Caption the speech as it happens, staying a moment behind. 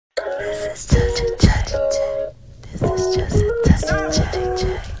This is just a touch of J. This is just a touch of J.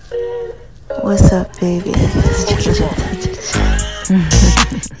 What's up, baby? This is just a touch of J.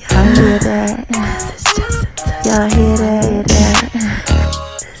 Y'all hear that? This is just a touch. Y'all hear that?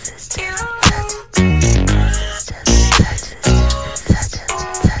 This is just a touch of J. This is just a touch of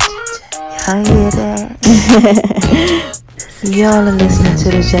J. Y'all hear that? Y'all are listening to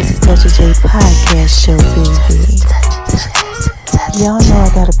the Just a Touch of J podcast show, baby. Y'all know I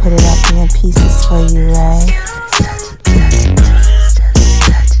gotta put it out there in pieces for you, right?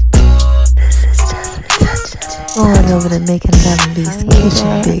 Going over to making Lemon Beast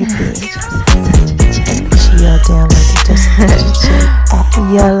kitchen, baby. Make sure y'all down like the Just a Touch of J.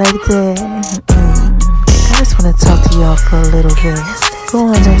 Y'all like that? I just wanna talk to y'all for a little bit.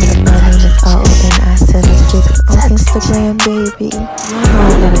 Going over to my name is RONI76 on Instagram, baby. Y'all know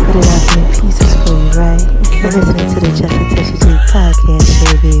I gotta put it out there in pieces for you, right? You're listening to the Just a Touch of J podcast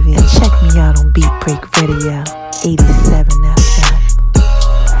show, baby. And check me out on Beat Break Radio, 87 FM.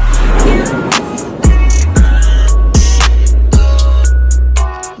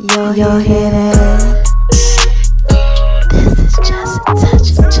 Y'all hear that? This is Just a Touch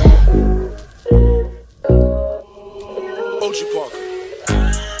of J. Ochi Parker.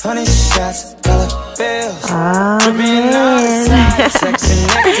 100 shots, dollar bills. Oh, man.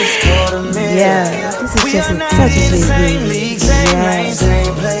 Yeah, this is Just a Touch of J, baby. Yeah.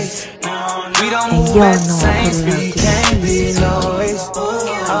 And y'all know I put it out there.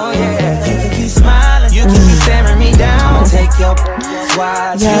 Oh yeah, you can keep smiling, you can keep staring me down. Take your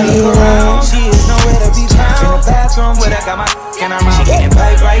wide, she look around. She is nowhere to be found. In the bathroom where I got my camera. She getting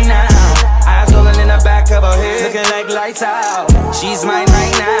paid right now. Eyes rolling in the back of her head, looking like lights out. She's mine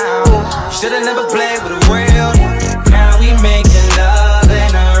right now. Should've never played with a real. Now we making love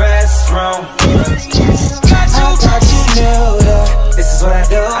in a restroom. I thought you knew that this is what I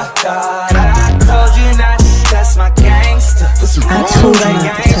do. I told you not to test my gangster. I told you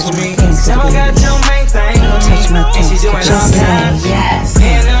not to touch my gangster, Now I got your main thing with touch my me, and she gangster, doing all just saying, kinds. yes.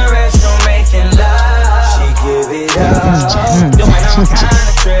 In the restroom making love. She give it up, doing all kind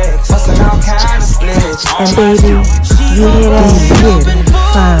of tricks, busting all kind of splits. And baby, you hear that? You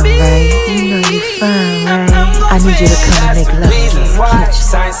fine, right? You know you fine, right? I need you to come and make love to me.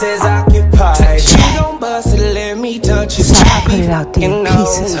 Sign says occupied. She gon' bust it, let me touch it. So I put it out there in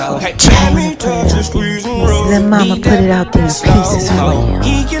pieces for you. Let me touch it, squeeze and roll. Let mama put it out there in pieces for you.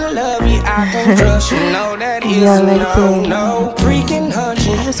 He can love me, I can trust you. Know that is Y'all like that? no freaking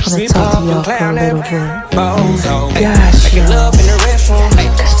hunching. I just wanna talk to y'all for a little bit. Gosh, making love in the restroom.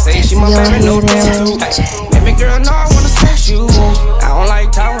 Say she my Y'all favorite, no hear tattoo. that? Baby girl, no, I wanna sex you. I don't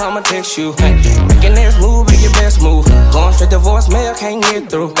like talk, I'ma text you. Making this move, be your best move. Going straight to voicemail, can't get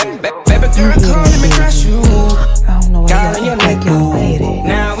through. Baby girl, come let me crush you. I don't know why y'all act like y'all made it.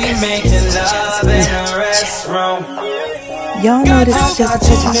 Now we making love in a restroom. Y'all know this is Just a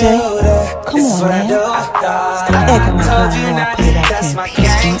Touch of J. Come on, man. Stop acting like y'all know I put it out there in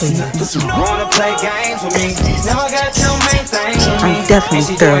pieces for you. Wanna play games with me? Now I got your main thing with me. I'm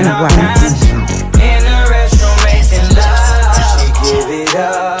definitely thoroughly right. In the restroom making love. She give it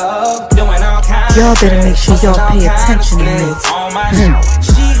up, doing all kinds. Y'all better make sure y'all pay attention to me.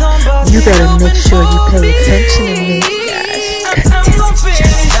 You better make sure you pay attention to me. Cause this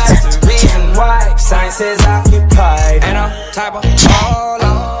is Just a Touch of J. Sign says occupied. And I'm type of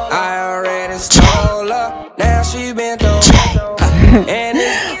baller. I already stole her. Now she been through.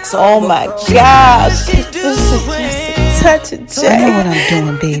 Oh my gosh. This is Just a Touch of J. I know what I'm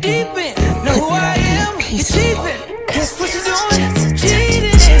doing, baby. I'm putting it out there in pieces for you. Cause this is Just a Touch of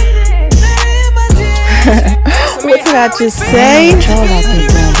J. What did I just say? Y'all out there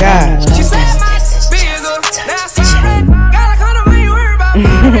doing God. This is Just a Touch of J.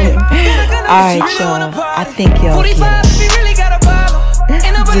 Alright, y'all. I think y'all get it.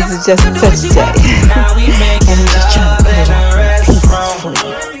 This is Just a Touch of J. And I'm just trying to put it out there in pieces for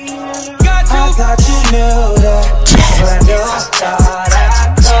you. I thought you knew that.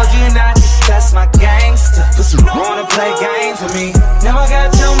 I told you not to test my gangster. Wanna play games with me? Now I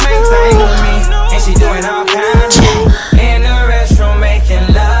got your main thing with me, and she doing all kinds. In the restroom making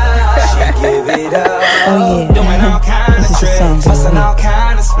love. She give it up. Oh yeah. Doing all kinds of tricks, busting all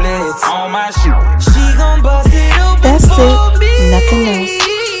kinds of splits on my shoe. She gon' bust it open. That's it. Nothing else.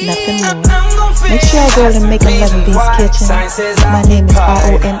 Nothing more. Make sure y'all go to Make 11 Beast Kitchen. My name is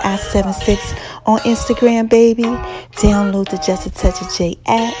RONI76 on Instagram, baby. Download the Just a Touch of J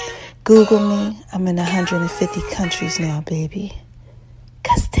app. Google me. I'm in 150 countries now, baby.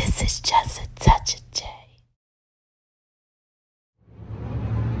 Cause this is Just a Touch of J.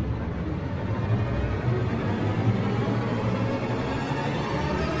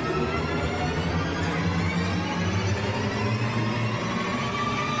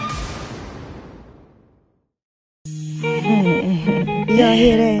 Y'all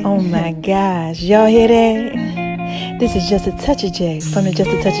hear that? Oh my gosh, y'all hear that? This is Just a Touch of J from the Just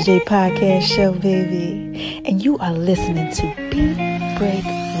a Touch of J podcast show, baby. And you are listening to Beat Break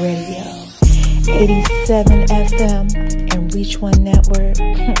Radio, 87 FM and Reach One Network.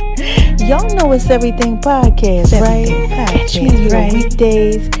 Y'all know it's Everything Podcast, right? Catch me here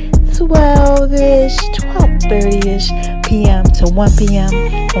weekdays, 12-ish, 12:30-ish p.m. to 1 p.m.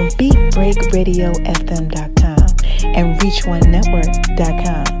 on BeatBreakRadioFM.com and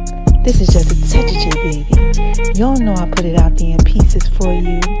ReachOneNetwork.com. This is Just a Touch of J, baby. Y'all know I put it out there in pieces for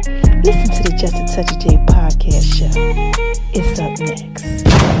you. Listen to the Just a Touch of J podcast show. It's up next.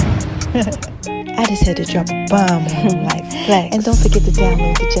 I just had to drop a bomb on them like flex. And don't forget to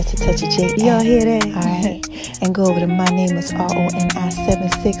download the Just a Touch of J app. Y'all hear that? Alright. And go over to My Name is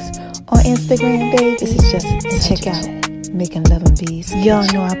RONI76 on Instagram, baby. This is Just a Touch. And check out Making Love and Bees. Y'all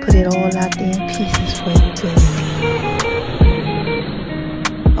know I put it all out there in pieces for you, baby.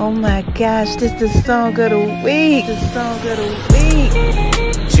 Oh my gosh, this is the song of the week. The song of the week.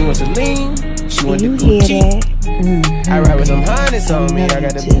 She wants to lean, she wants to Gucci. I ride with some hundreds on me, I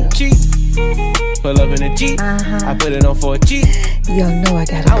got the Gucci. Pull up in a Jeep, I put it on for a Jeep. Y'all know I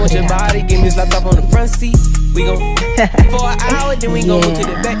gotta I want your body, give me this laptop on the front seat. We gon' for an hour, then we gon' go to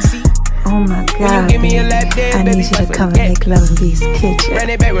the back seat. Oh my God, when you give me a lap dance, I need you to come and make love in Beast Kitchen. Run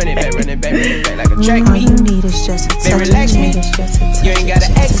it back, run it back, run it back, run it back like a track All meet. you need is just a touch. Relax me, you ain't gotta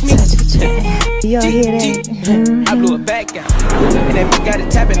ask me. Y'all hear that? I blew it back out, and that bitch got it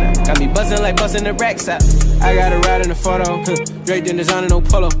tapping out. Got me buzzing like buzzing the racks out. I got a ride in the photo, draped in designer, no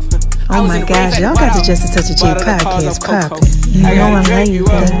polo. Oh my gosh, y'all got the Just a Touch of J podcast poppin'. You know I'm like you.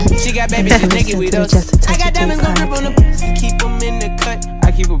 She got baby to naked with us. I got diamonds gon' drip on the piece to keep them in the cut.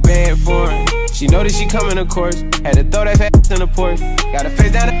 I keep a bad for her. She know that she coming, of course. Had to throw that fat in the porch. Got her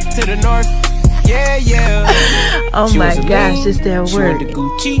face down to the north. Yeah, yeah. Oh she my gosh, it's that she word. Want the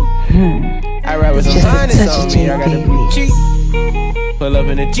Gucci. I ride with some hundreds on me. I got the Gucci. Pull up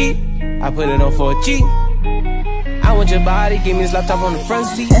in a Jeep. I put it on for a Jeep. I want your body, give me this laptop on the front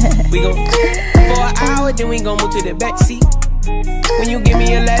seat. We gon' for an hour, then we gon' move to the back seat. When you give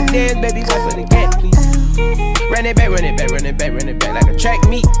me a lap dance, baby, wait for the cat, please. Run it back, run it back, run it back, run it back like a track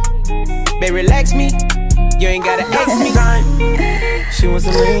meet. Baby, relax me, you ain't gotta ask me. She wants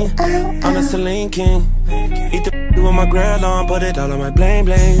to lean, I'm a Celine King. Eat the with my grill on, put it all on my bling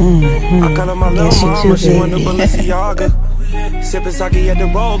bling. I call her my little mama, she want the Balenciaga. Sippin' sake at the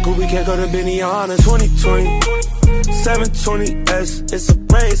road, cause we can't go to Benihana. 2020 720S, it's a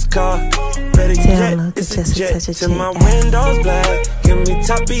race car. Better yet, it's a jet till my windows black. Give me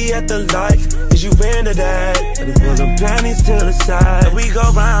toppy at the light, is you into that? And pull the panties to the side. We go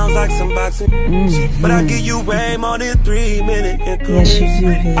rounds like some boxing, but I give you way more than 3 minute increments.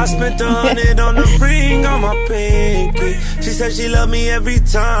 I spent 100 on the ring on my pinky. She said she love me every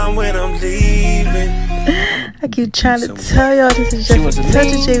time when I'm leaving. I keep trying to tell y'all this is Just a Touch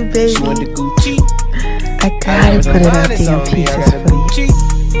of J, baby. She want the Gucci. I gotta put it out there in pieces for you.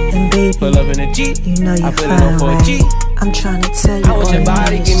 And baby, pull up in a Jeep. You know you fine, right? I'm trying to tell you. I want your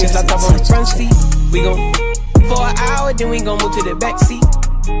body, give me this laptop on the front seat. We gon' for an hour, then we gon' move to the back seat.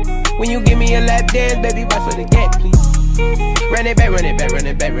 When you give me a lap dance, baby, wait for the cat, please. Run it back, run it back, run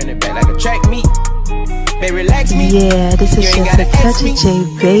it back, run it back like a track meet. Baby, relax me. Yeah, this is Just a Touch of J,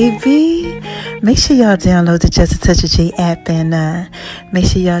 baby. Make sure y'all download the Just a Touch of J app and make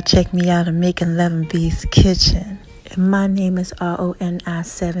sure y'all check me out on Making Love and Bees Kitchen. And my name is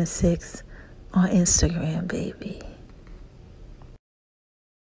RONI76 on Instagram, baby.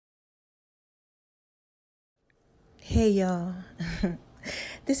 Hey y'all,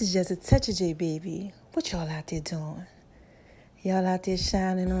 this is Just a Touch of J, baby. What y'all out there doing? Y'all out there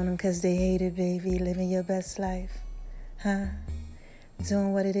shining on them because they hate it, baby, living your best life, huh?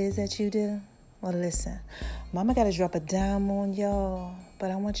 Doing what it is that you do? Well, listen, mama got to drop a dime on y'all,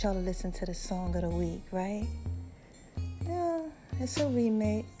 but I want y'all to listen to the song of the week, right? Yeah, it's a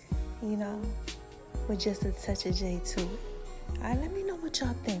remake, you know, with Just a Touch of J to it. All right, let me know what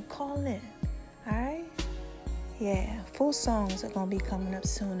y'all think. Call in, all right? Yeah, full songs are going to be coming up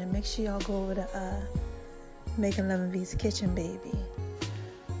soon, and make sure y'all go over to Making Love and Bees Kitchen, baby.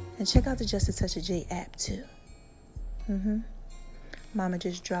 And check out the Just a Touch of J app, too. Mama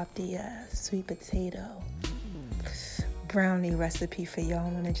just dropped the sweet potato brownie recipe for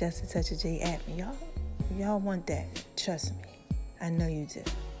y'all on the Just a Touch of J app. Y'all want that. Trust me. I know you do.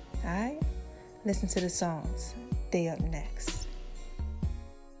 Alright? Listen to the songs. They up next.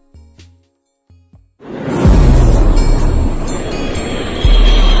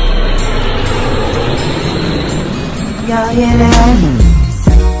 Y'all hear that?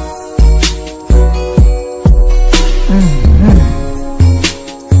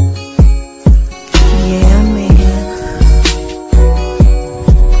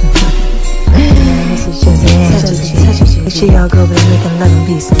 sure y'all go over there making love in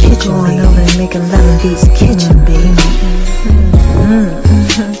V's kitchen, baby. Going over there making love in V's kitchen, baby.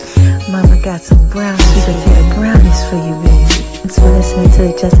 Mama got some brownies. She could get the brownies for you, baby. Thanks for listening to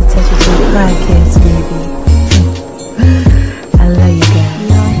the Just a Touch of Joy podcast, baby. I love you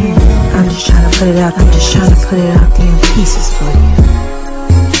guys. I'm just trying to put it out. I'm just trying to put it out there in pieces for you.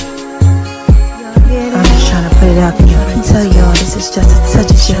 I'm just trying to put it out there. I tell y'all, this is Just a Touch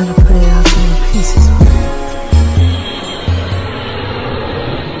of Joy. Trying to put it out there in pieces for you.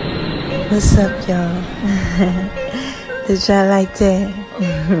 What's up, y'all? Did y'all like that?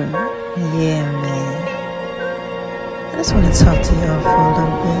 Yeah, man. I just want to talk to y'all for a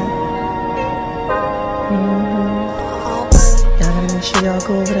little bit. Y'all gotta make sure y'all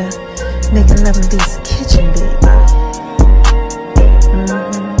go over there making love in V's kitchen, baby.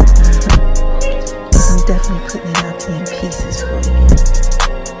 Cause I'm definitely putting it out there in pieces for you.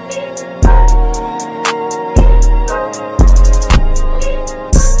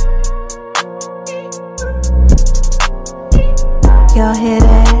 Y'all hear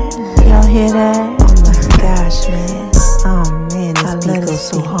that? Y'all hear that? Oh my gosh, man. Oh man, this beat goes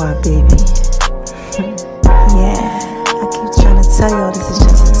so hard, baby. Yeah, I keep trying to tell y'all this is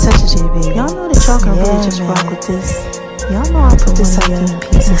Just a Touch of J, baby. Y'all know that y'all can really just rock with this. Y'all know I put this out there in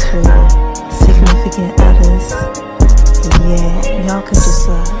pieces for you. Significant others. Yeah, y'all can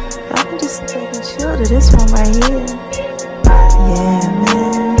just take and chill to this one right here. Yeah,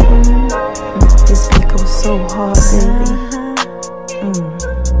 man. This beat goes so hard, baby.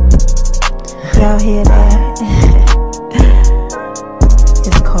 Y'all hear that?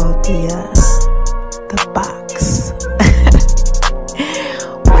 It's called the box.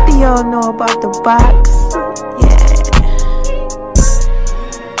 What do y'all know about the box? Yeah.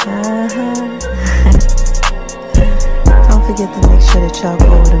 Don't forget to make sure that y'all go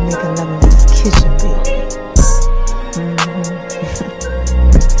over to making love in V's kitchen, baby.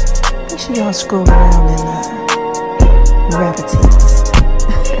 Make sure y'all scroll around and gravitate.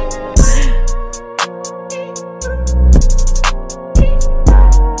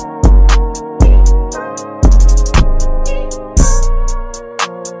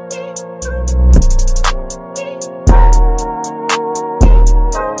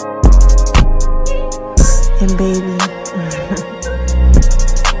 And baby,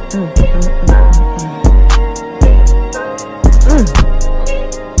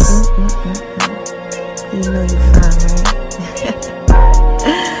 you know you're fine, right?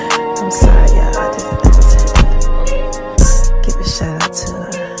 I'm sorry, y'all. I just had to give a shout out to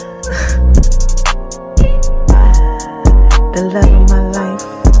the love of my life.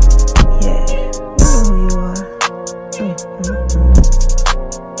 Yeah, you know who you are.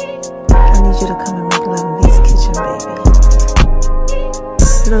 I need you to come and make love in V's kitchen, baby.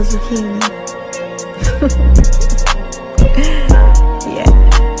 Little zucchini. Yeah.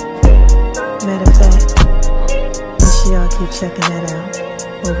 Matter of fact, make sure y'all keep checking that out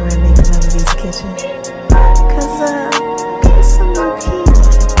over at Making Love in V's kitchen. Cause got some new healing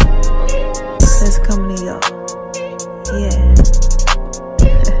that's coming to y'all. Yeah.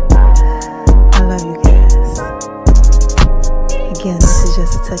 I love you guys. Again, this is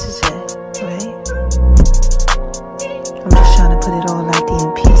Just a Touch of J, right? I'm just trying to put it all out there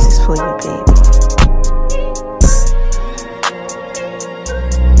in pieces for you, baby.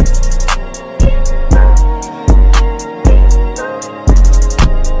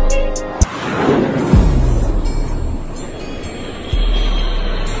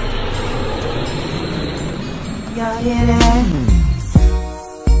 Y'all hear that?